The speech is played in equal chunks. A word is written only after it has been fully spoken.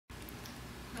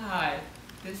Hi,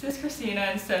 this is Christina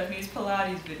and Stephanie's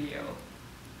Pilates video.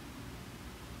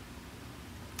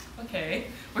 Okay,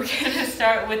 we're gonna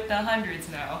start with the hundreds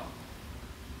now.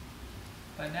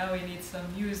 But now we need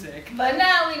some music.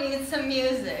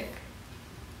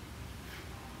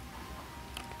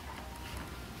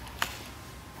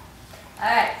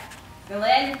 Alright, so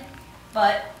land your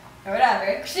butt, or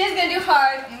whatever. Christina's gonna do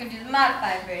hard, I'm gonna do the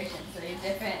modified version, so they're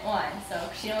different ones. So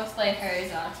Christina will explain hers,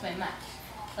 and I'll explain mine.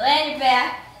 Land your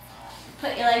back,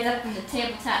 put your legs up in the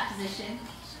tabletop position,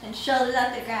 and shoulders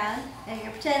off the ground, and you're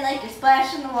gonna pretend like you're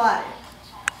splashing the water.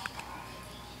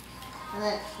 And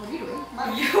then, what are you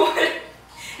doing?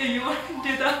 If you want to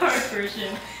do the hard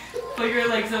version, put your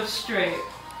legs up straight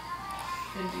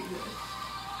and do this.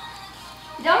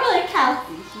 You don't really count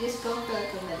these, you just go for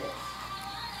like a minute.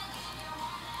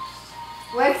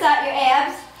 Works out your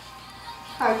abs,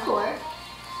 hardcore.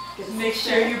 Make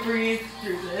sure you breathe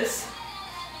through this.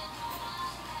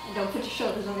 And don't put your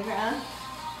shoulders on the ground.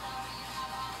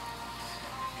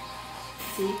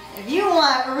 See, if you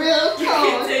want a real You tone.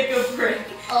 can take a break.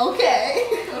 Okay.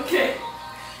 Okay.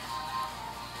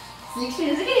 See,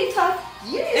 is it getting tough?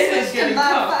 You need It to is switch to getting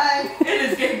tough. modified. It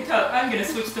is getting tough. I'm gonna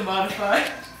switch to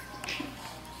modified.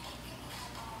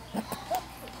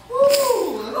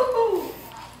 Woo! Woohoo!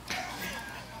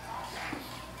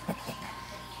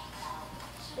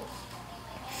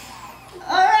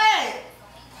 Alright.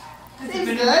 Has it Seems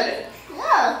been a good. minute?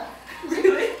 Yeah.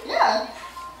 Really? Yeah.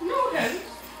 No, it hasn't.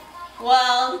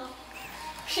 Well,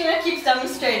 Sheena keeps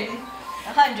demonstrating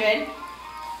 100.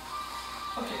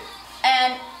 Okay.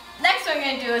 And next one we're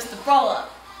going to do is the roll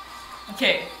up.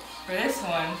 Okay, for this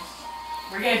one,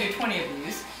 we're gonna do 20 of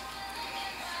these.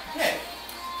 Okay.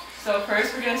 So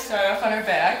first we're gonna start off on our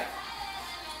back.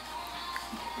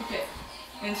 Okay.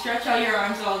 And stretch out your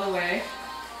arms all the way.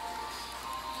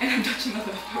 And I'm touching the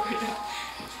left foot right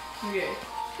now. Okay.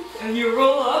 And you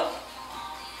roll up.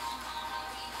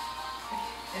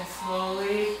 And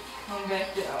slowly come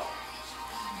back down.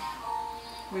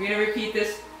 We're gonna repeat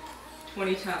this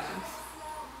 20 times.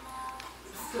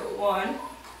 So 1.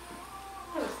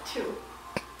 That was 2.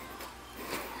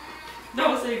 That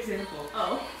was the example.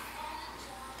 Oh.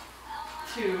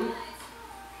 2.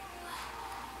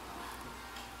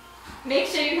 Make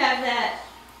sure you have that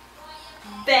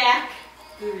back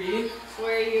 3.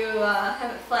 where you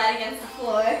have it flat against the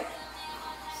floor.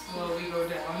 Slowly go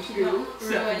down. 2. No,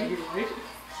 Seven, ruin. right?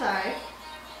 Sorry.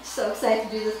 So excited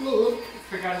to do this move.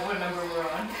 Forgot what number we're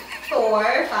on.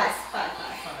 4, 5,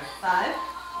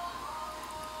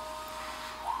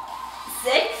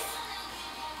 6,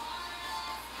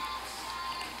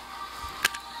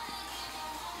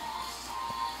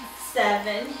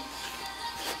 7.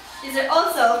 These are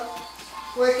also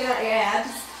working out your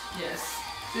abs. Yes.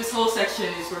 This whole section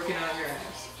is working on your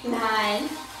abs. 9.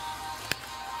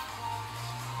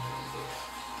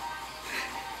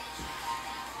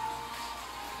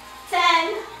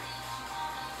 10.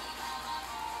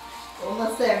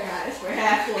 Almost there, guys. We're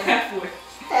halfway. Halfway.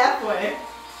 Halfway.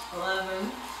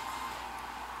 11.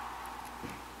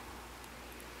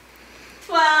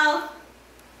 12.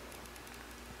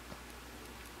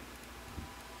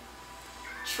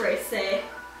 13.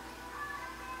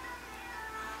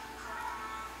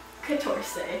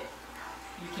 14.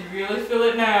 You can really feel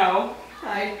it now.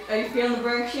 Are you feeling the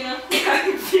burn, Sheena?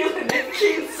 I'm feeling it.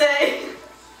 Keep saying.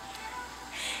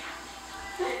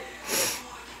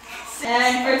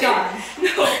 And we're done.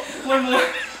 No, one more.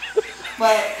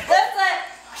 But let's let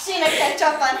Sheena catch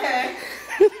up on her.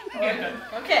 Yeah.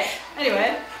 Okay,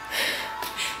 anyway.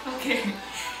 Okay.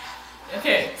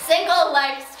 Okay. Single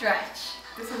leg stretch.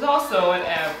 This is also an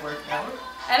ab workout.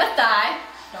 And a thigh.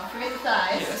 Don't forget the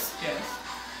thighs. Yes, yes.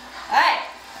 Alright.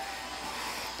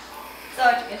 So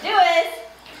what you're going to do is,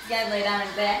 you got to lay down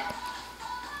in bed.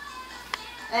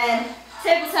 And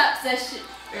tabletop position,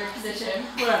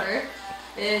 whatever,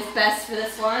 is best for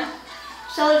this one.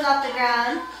 Shoulders off the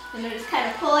ground. And then just kind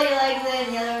of pull your legs in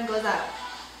and the other one goes out.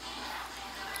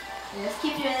 And just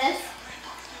keep doing this.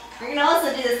 We're going to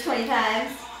also do this 20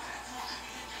 times.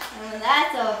 And when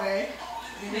that's over,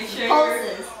 we're going to do some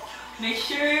pulses. Make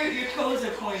sure your toes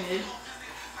are pointed.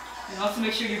 And also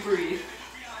make sure you breathe.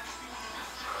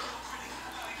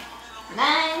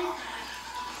 9,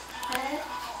 10,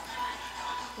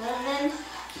 11,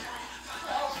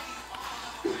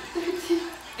 13.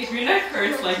 If your neck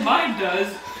hurts like mine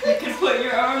does, you can put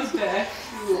your arms back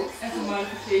as a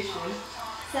modification.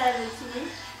 17,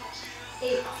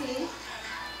 18,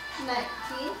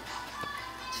 19,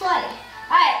 20.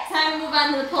 Alright, time to move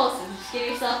on to the pulses. Just give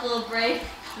yourself a little break,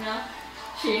 you know.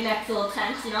 Sure your neck's a little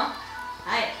tense, you know.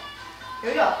 Alright,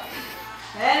 here we go.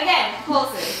 And again,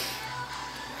 pulses.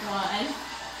 1,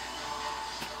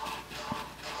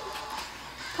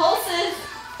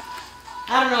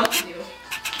 I don't know what to do,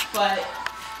 but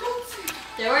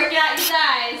they're working out your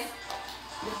thighs.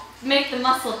 Make the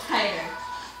muscle tighter.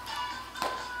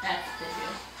 That's what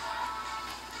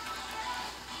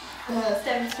they do.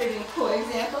 Demonstrating a poor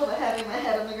example by having my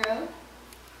head on the ground.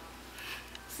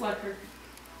 Slacker.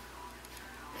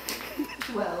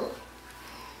 12.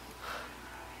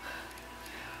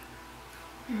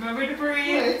 Remember to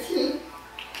breathe. 13.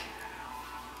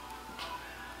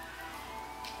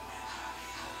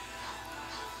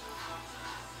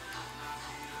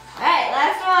 Alright,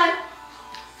 last one.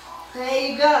 There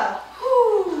you go.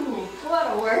 Whew, what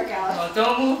a workout. Well,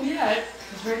 don't move yet,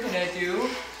 because we're gonna do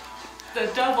the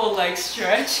double leg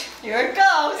stretch. Here it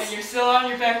goes. And you're still on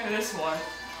your back for this one.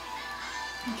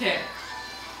 Okay.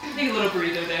 Take a little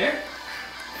breather there.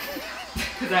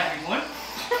 Because I need one.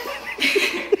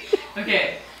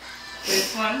 Okay.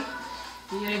 This one,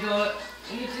 you're gonna go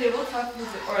in your tabletop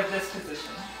position, or this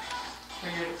position,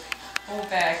 where your whole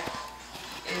back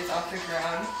is off the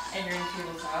ground and you're in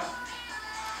tabletop.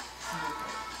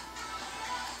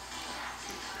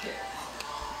 Okay.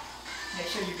 Make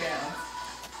sure you balance.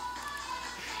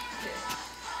 Okay.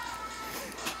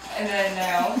 And then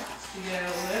now, you're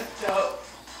gonna lift up.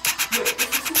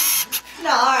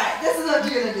 No, alright, this is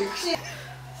what you're gonna do.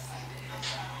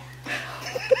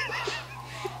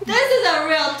 This is a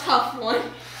real tough one.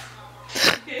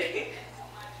 Okay.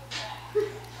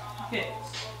 Okay.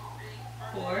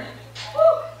 4,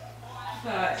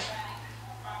 5,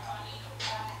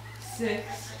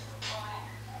 6,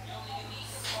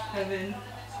 7,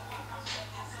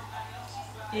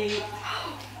 8, I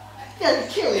feel like a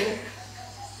cheerleader.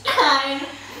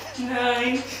 9,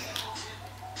 9,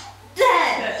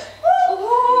 10.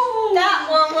 Woo! That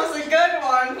one was a good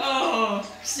one. Oh.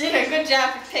 Christina, good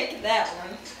job for picking that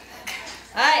one.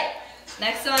 Alright,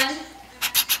 next one.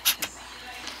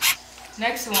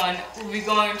 Next one, we'll be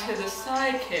going to the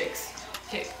side kicks.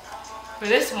 Okay. For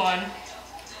this one,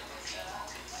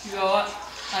 you go up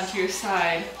onto your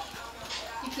side.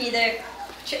 You can either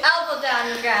put your elbow down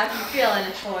on the ground if you're feeling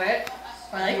it for it,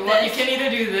 or like You this. can either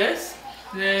do this,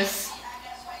 this,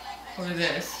 or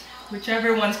this.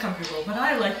 Whichever one's comfortable, but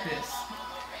I like this.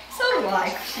 So do I,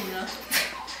 Christina.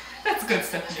 That's good,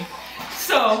 Stephanie.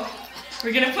 So,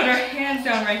 we're gonna put our hands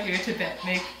down right here to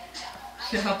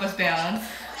help us balance.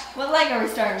 What leg are we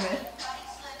starting with?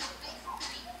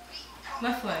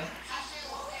 Left leg.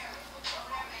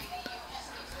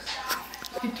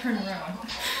 You can turn around.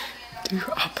 Do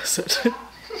your opposite.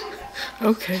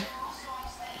 Okay.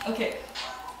 Okay.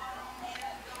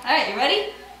 Alright, you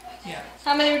ready? Yeah.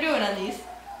 How many are we doing on these?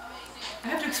 I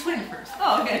have to explain it first.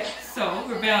 Oh, okay. So,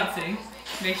 we're balancing.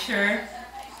 Make sure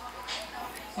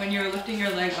when you're lifting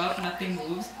your leg up, nothing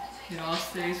moves. It all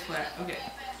stays flat. Okay.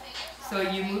 So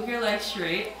you move your leg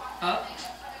straight, up.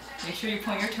 Make sure you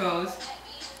point your toes,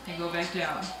 and go back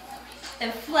down.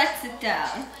 And flex it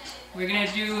down. We're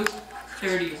gonna do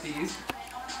 30 of these.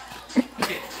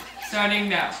 Okay, starting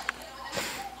now.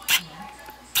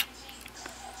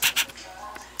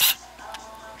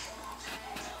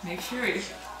 Make sure,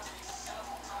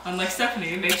 unlike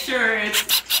Stephanie, make sure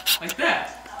it's like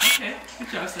that. Okay, good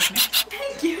job, Stephanie.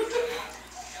 Thank you.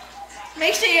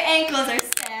 Make sure your ankles are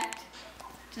stacked,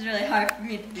 which is really hard for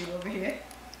me to do over here.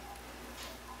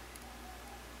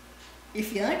 You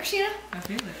feeling it, Christina? I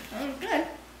feel it. Oh, good.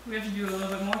 We have to do a little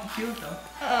bit more to feel it though.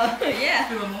 Oh, yeah.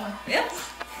 Feel it more. Yep.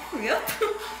 Yep.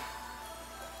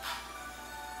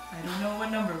 I don't know what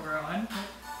number we're on.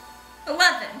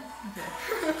 11. Okay.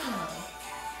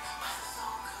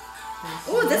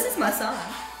 Ooh, this is my song.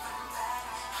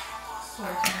 14,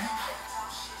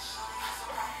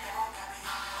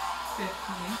 15,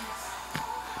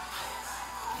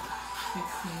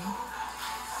 16.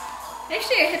 Make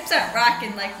sure your hips aren't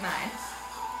rocking like mine.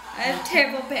 I have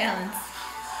terrible balance.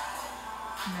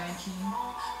 19,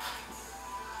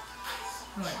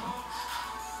 20.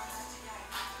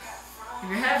 If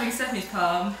you're having Stephanie's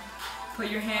problem, put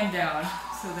your hand down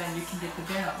so then you can get the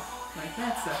balance. Like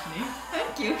that, Stephanie.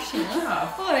 Thank you, Good Sheila.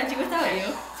 job. What would I do without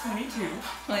you? 22.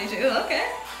 22, okay.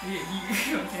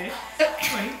 You okay?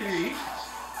 23.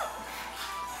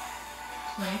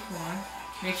 24.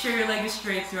 Make sure your leg is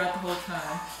straight throughout the whole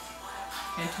time.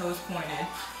 And toes pointed.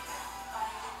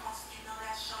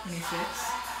 26.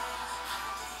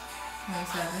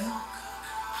 27.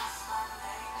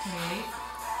 28.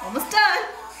 Almost done.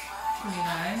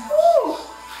 29. Ooh.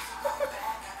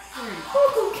 30.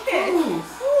 Okay. Ooh.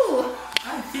 Ooh.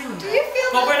 I'm feeling Do that. you feel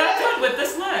But that? we're not done with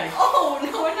this leg. Oh,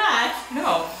 no, we're not.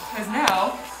 No, because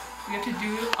now we have to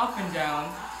do up and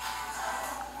down.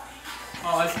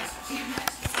 Pause.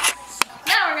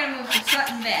 Now we're going to move to front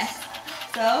and back.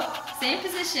 So, same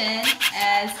position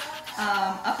as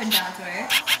up and down to her.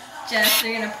 Just,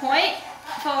 you're gonna point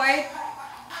forward,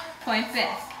 point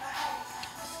back.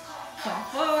 Point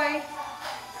forward,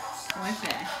 point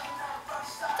back.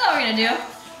 That's all we're gonna do.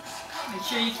 Make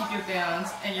sure you keep your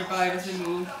balance and your body doesn't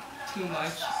move too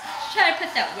much. Just try to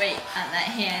put that weight on that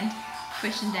hand,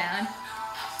 pushing down.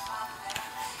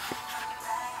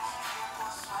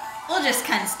 We'll just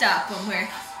kind of stop when we're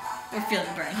feeling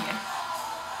the burn here.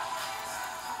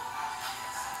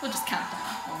 We'll just count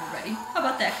down when we're ready. How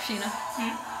about that, Christina?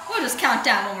 We'll just count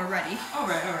down when we're ready.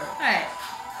 Alright. Alright.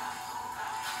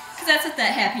 Because that's what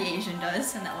that happy Asian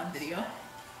does in that one video.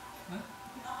 What?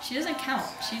 She doesn't count.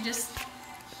 She just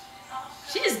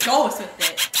goes with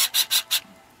it.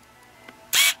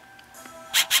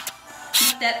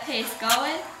 Keep that pace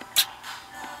going.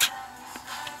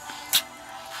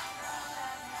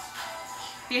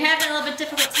 If you're having a little bit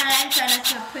difficult time, try not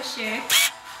to push your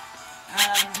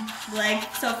leg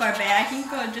so far back. You can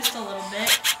go just a little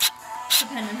bit,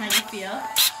 depending on how you feel.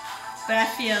 But I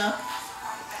feel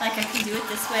like I can do it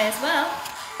this way as well.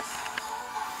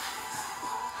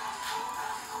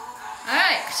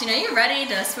 Alright, Christina, you ready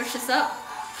to switch this up?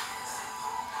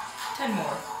 10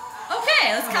 more.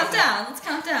 Okay, let's count down. Let's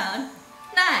count down.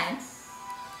 9,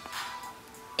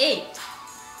 8,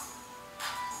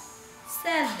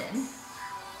 7,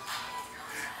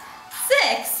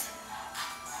 6,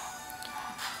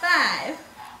 5,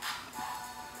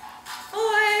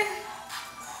 4,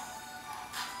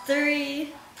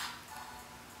 3,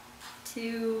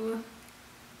 2,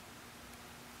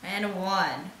 and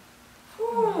 1. Ooh,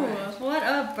 what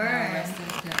a burn. Now rest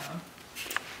it down.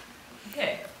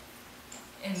 Okay.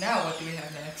 And now what do we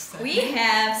have next? We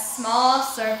have small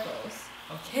circles.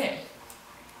 Okay.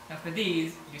 Now for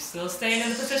these, you're still staying in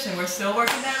the position. We're still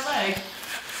working that leg.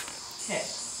 Okay.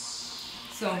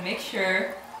 So make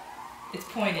sure it's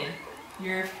pointed.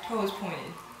 Your toes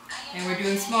pointed. And we're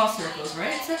doing small circles,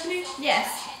 right, Stephanie?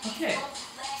 Yes. Okay.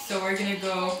 So we're going to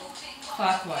go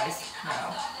clockwise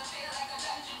now.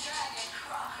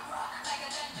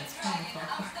 That's kind of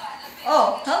clockwise.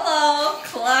 Oh, hello,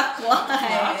 clockwise.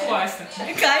 Clockwise,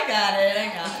 Stephanie. I got it.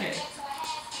 Okay.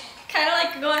 Kind of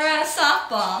like going around a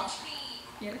softball.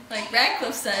 Yeah, like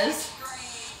Radcliffe says.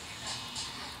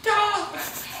 Stop!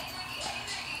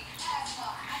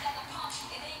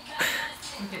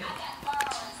 Okay.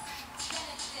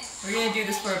 We're going to do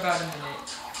this for about a minute.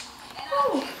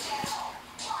 Ooh.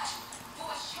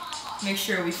 Make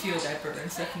sure we feel that burn,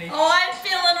 Stephanie. Oh, I'm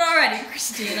feeling it already,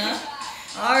 Christina.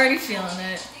 Already feeling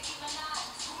it.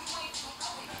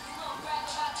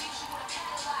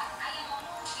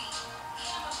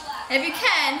 If you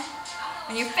can,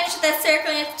 when you're finished with that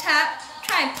circle at the top,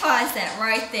 try and pause that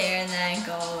right there and then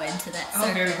go into that circle.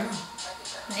 Oh, very good.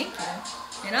 Thank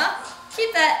you. You know?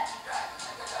 Keep that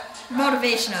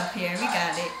motivation up here. We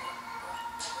got it.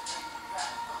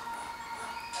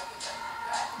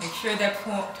 Make sure that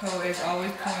toe is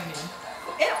always pointing.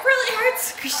 It really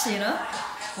hurts, Christina.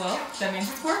 Well, that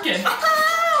means it's working.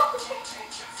 Oh!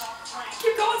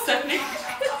 Keep going, Stephanie.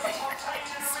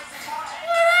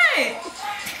 Alright.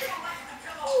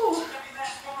 Ooh.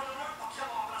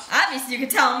 Obviously, you can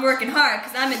tell I'm working hard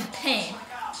because I'm in pain.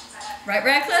 Right,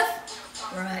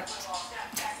 Radcliffe? Right.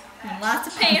 And lots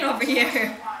of pain over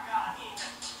here.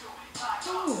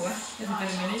 Ooh. Has it been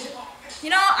a minute? You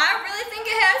know, I really think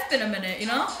it has been a minute, you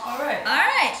know? Alright.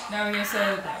 Alright. Now we're going to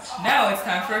set it down. Now it's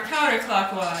time for a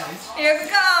counterclockwise. Here we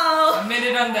go. A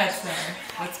minute on that side.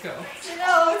 Let's go. You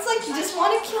know, it's like you just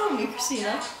want to kill me,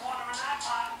 Christina.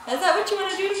 Is that what you want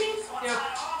to do to me? Yep.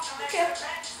 Okay.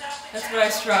 That's what I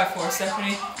strive for,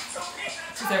 Stephanie.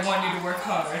 Because I want you to work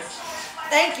hard.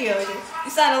 Thank you. You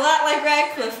sound a lot like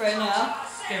Radcliffe right now.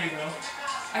 There we go.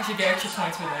 I should get extra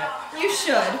points for that. You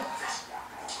should.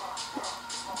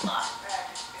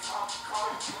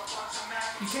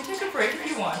 You can take a break if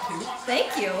you want to.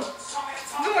 Thank you.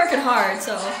 I've been working hard,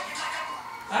 so.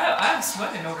 I'm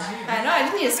sweating over here. I know, I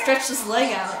just need to stretch this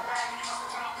leg out.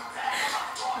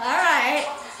 Alright.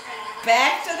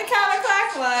 Back to the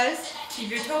counterclockwise. Keep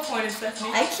your toe pointed,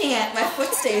 Stephanie. I can't. My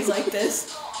foot stays like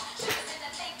this.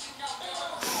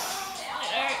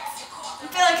 I'm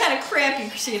feeling kind of crampy,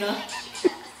 Christina.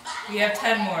 We have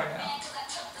 10 more now.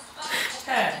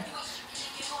 10.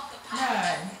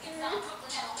 9.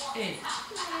 8.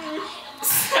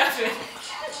 7.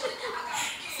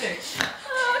 6.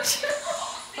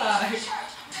 5.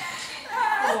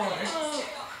 4.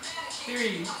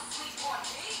 3.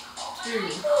 2.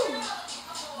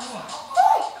 1.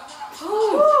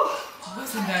 Ooh.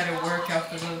 Wasn't that a workout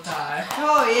for the thigh?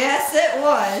 Oh, yes, it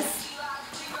was.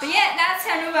 But yeah, now it's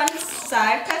time to move on to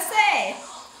side passe.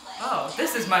 Oh,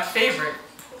 this is my favorite.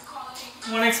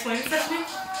 Want to explain it, Stephanie?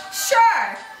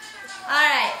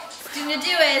 going to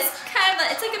do is kind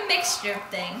of, it's like a mixture of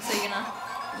things. So you're going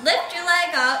to lift your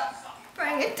leg up,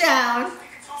 bring it down,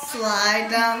 slide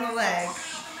down the leg.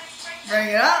 Bring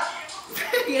it up,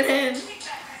 bring it in,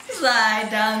 slide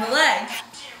down the leg.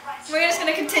 We're just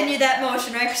going to continue that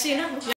motion, right, Christina?